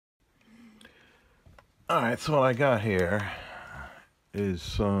Alright, so what I got here is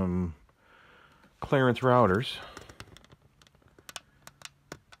some clearance routers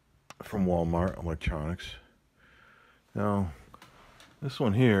from Walmart Electronics. Now, this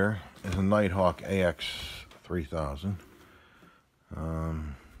one here is a Nighthawk AX3000.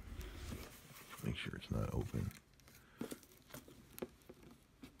 Make sure it's not open.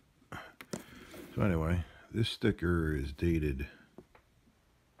 So anyway, this sticker is dated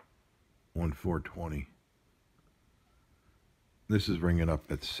 1/4/20. This is ringing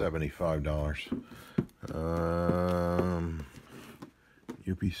up at $75.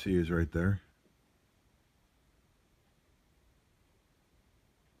 UPC is right there.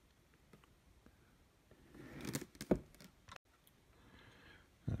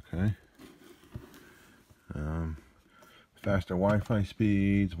 Okay. Faster Wi-Fi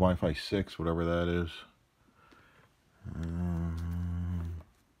speeds, Wi-Fi 6, whatever that is.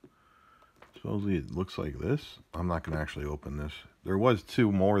 Supposedly it looks like this. I'm not going to actually open this. There was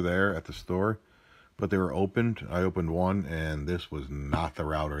 2 more there at the store, but they were opened. I opened one, and this was not the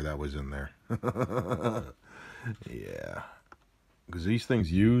router that was in there. Yeah. Because these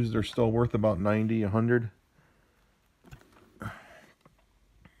things used are still worth about 90, 100.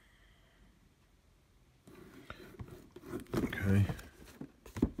 Okay.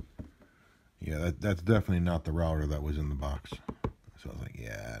 Yeah, that's definitely not the router that was in the box. So I was like,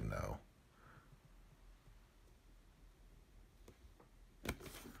 yeah, no.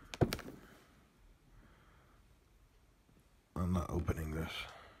 I'm not opening this.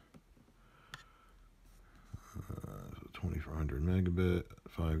 2400 megabit,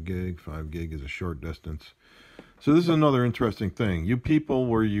 5 gig. 5 gig is a short distance. So this is another interesting thing. You people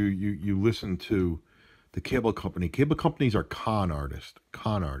where you listen to the cable company. Cable companies are con artists.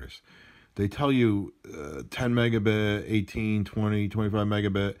 They tell you 10 megabit, 18, 20, 25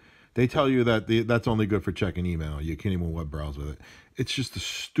 megabit. They tell you that that's only good for checking email. You can't even web browse with it. It's just the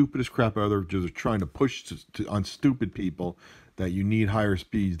stupidest crap out there. Just trying to push on stupid people that you need higher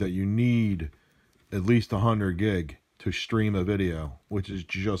speeds, that you need at least 100 gig to stream a video, which is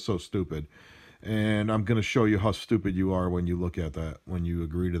just so stupid. And I'm going to show you how stupid you are when you look at that, when you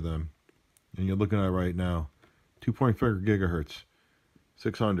agree to them. And you're looking at it right now. 2.5 gigahertz,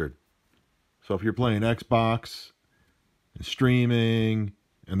 600. So if you're playing Xbox and streaming,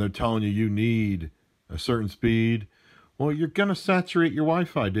 and they're telling you need a certain speed, well, you're going to saturate your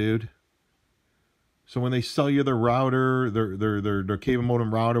Wi-Fi, dude. So when they sell you their router, their cable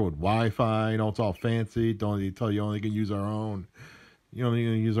modem router with Wi-Fi, it's all fancy. They tell you only can use our own. You only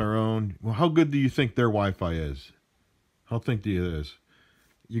can use our own. Well, how good do you think their Wi-Fi is? How think do you it is?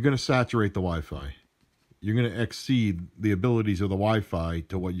 You're going to saturate the Wi-Fi. You're going to exceed the abilities of the Wi-Fi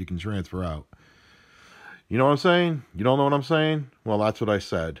to what you can transfer out. You know what I'm saying? You don't know what I'm saying? Well, that's what I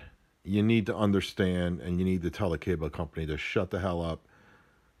said. You need to understand, and you need to tell the cable company to shut the hell up.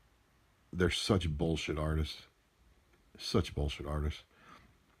 They're such bullshit artists. Such bullshit artists.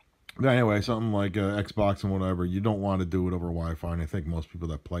 But anyway, something like Xbox and whatever, you don't want to do it over Wi-Fi, and I think most people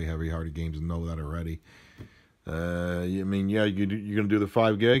that play heavy-hearted games know that already. I mean, yeah, you're going to do the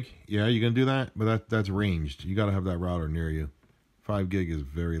 5 gig? Yeah, you're going to do that? But that's ranged. You got to have that router near you. 5 gig is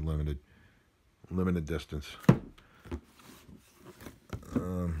very limited. Limited distance.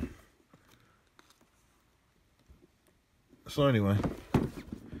 So anyway,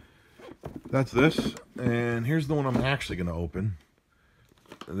 that's this. And here's the one I'm actually going to open.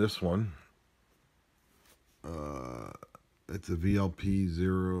 This one. It's a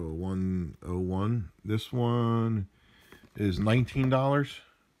VLP0101. This one is $19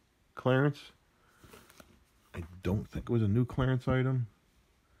 clearance. I don't think it was a new clearance item.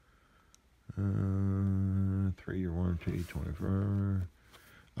 3-year warranty, 24.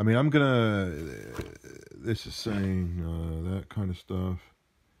 I mean, I'm gonna. This is saying that kind of stuff.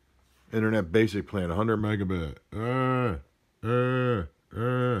 Internet basic plan, 100 megabit.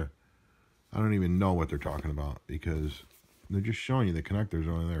 I don't even know what they're talking about because they're just showing you the connectors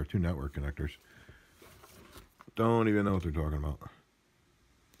on there. 2 network connectors. Don't even know what they're talking about.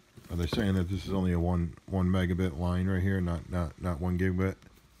 Are they saying that this is only a 1 megabit line right here, not 1 gigabit?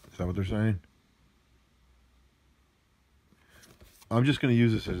 Is that what they're saying? I'm just going to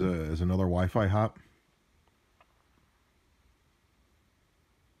use this as another Wi-Fi hop.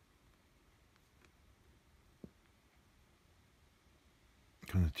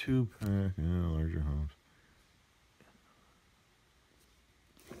 Kind of 2-pack, yeah, larger hops.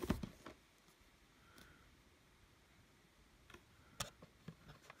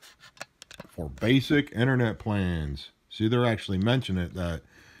 For basic internet plans. See, they're actually mentioning it that,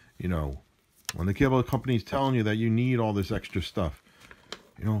 you know, when the cable company's telling you that you need all this extra stuff,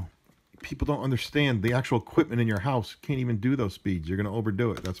 you know, people don't understand the actual equipment in your house can't even do those speeds. You're going to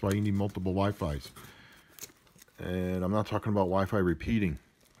overdo it. That's why you need multiple Wi-Fis. And I'm not talking about Wi-Fi repeating.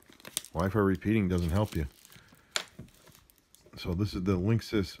 Wi-Fi repeating doesn't help you. So this is the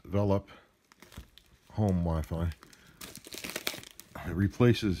Linksys Velop home Wi-Fi. It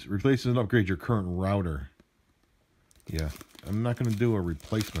replaces and upgrades your current router. Yeah, I'm not going to do a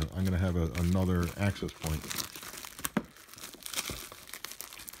replacement. I'm going to have another access point.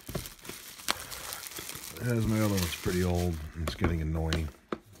 As my other one's pretty old, and it's getting annoying.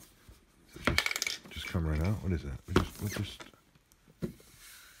 So just come right out. What is that?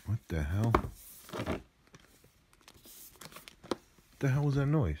 What the hell? What the hell was that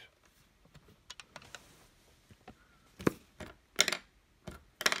noise?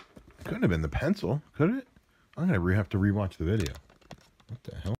 Couldn't have been the pencil, could it? I'm gonna have to rewatch the video. What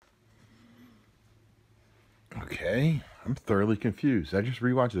the hell? Okay, I'm thoroughly confused. I just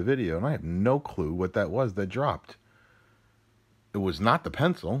rewatched the video and I have no clue what that was that dropped. It was not the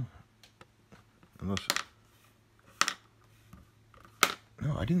pencil. Unless...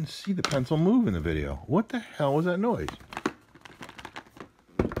 No, I didn't see the pencil move in the video. What the hell was that noise?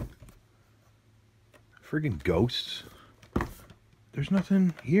 Friggin' ghosts. There's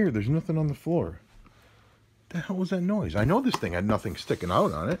nothing here. There's nothing on the floor. What the hell was that noise? I know this thing had nothing sticking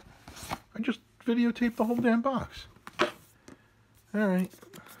out on it. I just videotaped the whole damn box. Alright.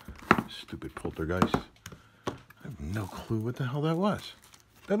 Stupid poltergeist. I have no clue what the hell that was.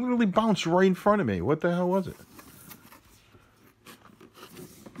 That literally bounced right in front of me. What the hell was it?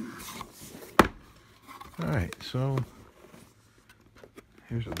 Alright, so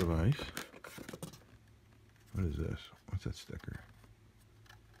here's the device. What is this? What's that sticker?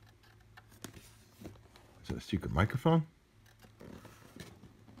 Is that a secret microphone?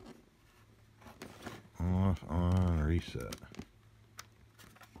 Off, on, reset.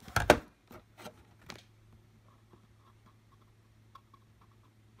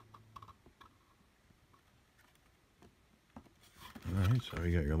 Alright, so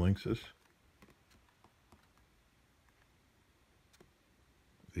you got your Linksys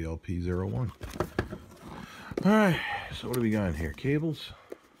VLP01. Alright, so what do we got in here? Cables.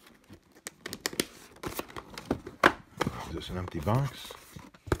 Is this an empty box?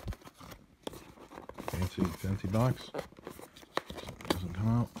 Fancy box. Doesn't come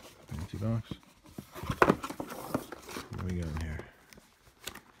out. Fancy box. What do we got in here?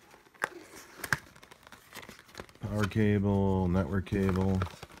 Power cable, network cable.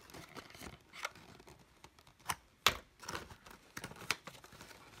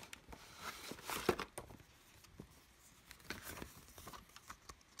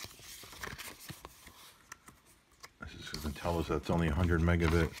 Tell us that's only 100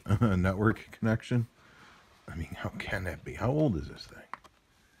 megabit network connection. I mean, how can that be? How old is this thing?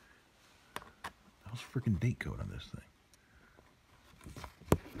 How's freaking date code on this thing?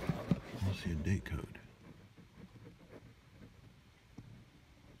 I don't see a date code.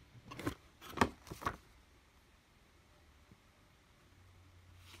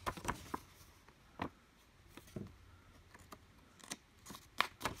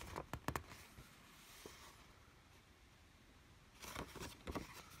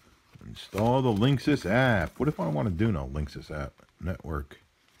 Install the Linksys app. What if I want to do no Linksys app? Network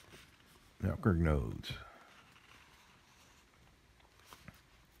nodes.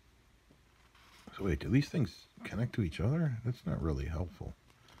 So wait, do these things connect to each other? That's not really helpful.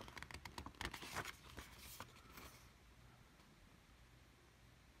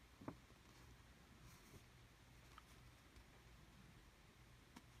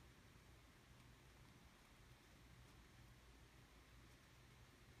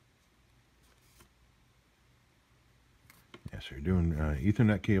 So you're doing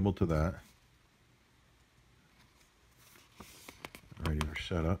Ethernet cable to that. Ready for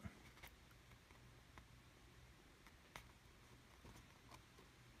setup.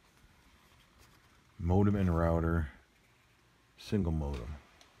 Modem and router. Single modem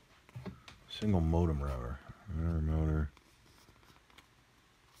router. Motor.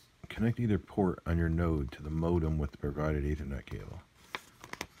 Connect either port on your node to the modem with the provided Ethernet cable.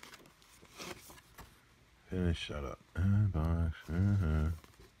 Finish setup. Box.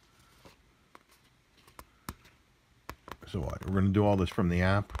 So what? We're going to do all this from the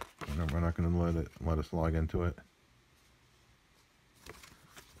app. We're not going to let us log into it.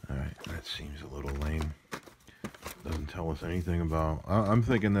 All right, that seems a little lame. Doesn't tell us anything about. I'm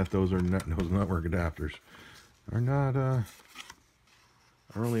thinking that those network adapters are not are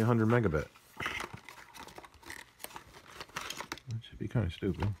only 100 megabit. That should be kind of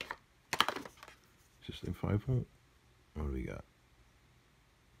stupid. Just in 5 volt. What do we got?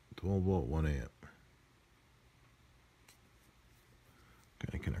 12 volt, 1 amp.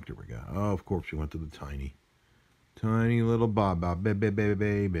 What kind of connector we got? Oh, of course, we went to the tiny little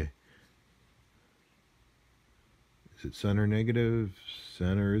baby. Is it center negative?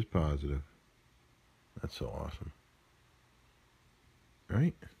 Center is positive. That's so awesome.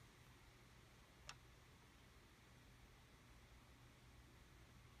 Right?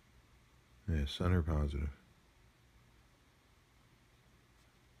 Yeah, center positive.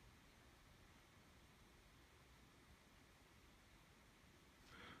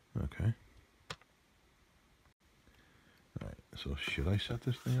 Okay. Alright, so should I set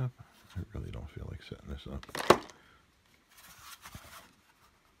this thing up? I really don't feel like setting this up.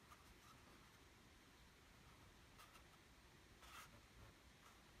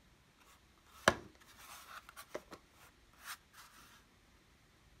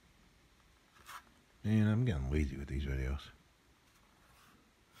 Man, I'm getting lazy with these videos.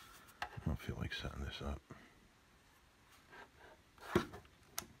 I don't feel like setting this up.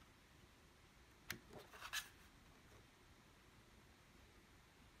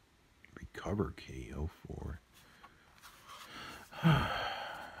 Recover key, 04.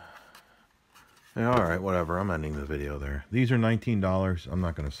 Yeah, alright, whatever. I'm ending the video there. These are $19. I'm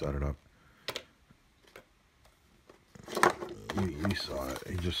not going to set it up. You saw it.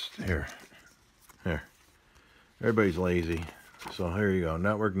 You just, here. Everybody's lazy. So here you go.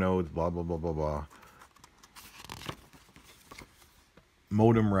 Network nodes, blah, blah, blah, blah, blah.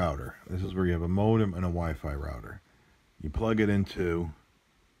 Modem router. This is where you have a modem and a Wi-Fi router. You plug it into...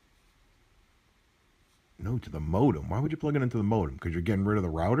 No, to the modem. Why would you plug it into the modem? Because you're getting rid of the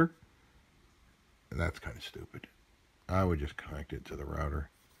router? That's kind of stupid. I would just connect it to the router.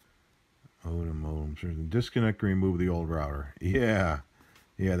 Modem. Disconnect and remove the old router. Yeah,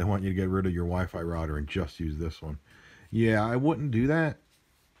 they want you to get rid of your Wi-Fi router and just use this one. Yeah, I wouldn't do that.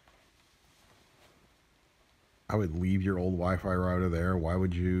 I would leave your old Wi-Fi router there. Why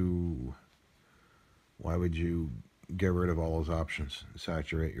would you get rid of all those options?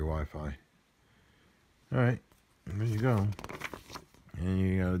 Saturate your Wi-Fi. Alright, there you go. And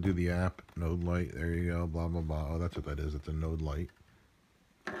you gotta do the app, node light, there you go, blah, blah, blah. Oh, that's what that is, it's a node light.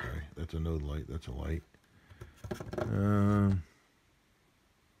 Sorry, that's a node light, that's a light.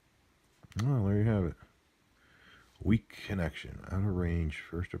 Oh, there you have it. Weak connection, out of range,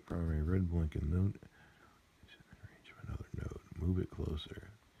 first of primary, red blinking node. It's in the range of another node, move it closer.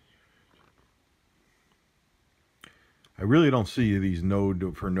 I really don't see these node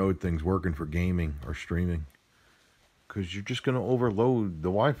things working for gaming or streaming, because you're just going to overload the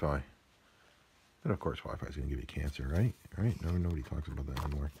Wi-Fi. And of course, Wi-Fi is going to give you cancer, right? Right? No, nobody talks about that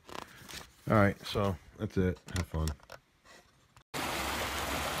anymore. All right, so that's it. Have fun.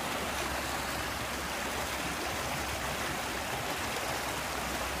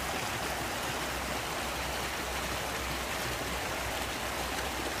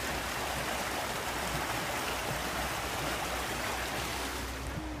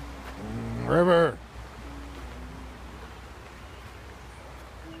 River.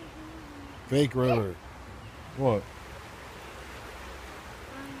 Fake river. What?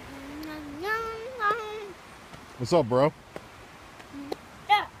 What's up, bro?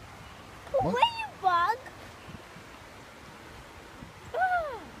 Yeah. What? Where you, bug?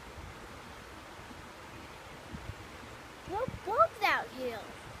 No bugs out here.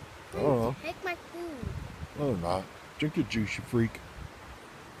 Oh. Take my food. No, they're not. Drink your juice, you freak.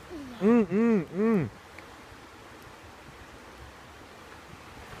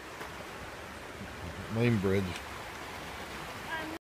 Main bridge.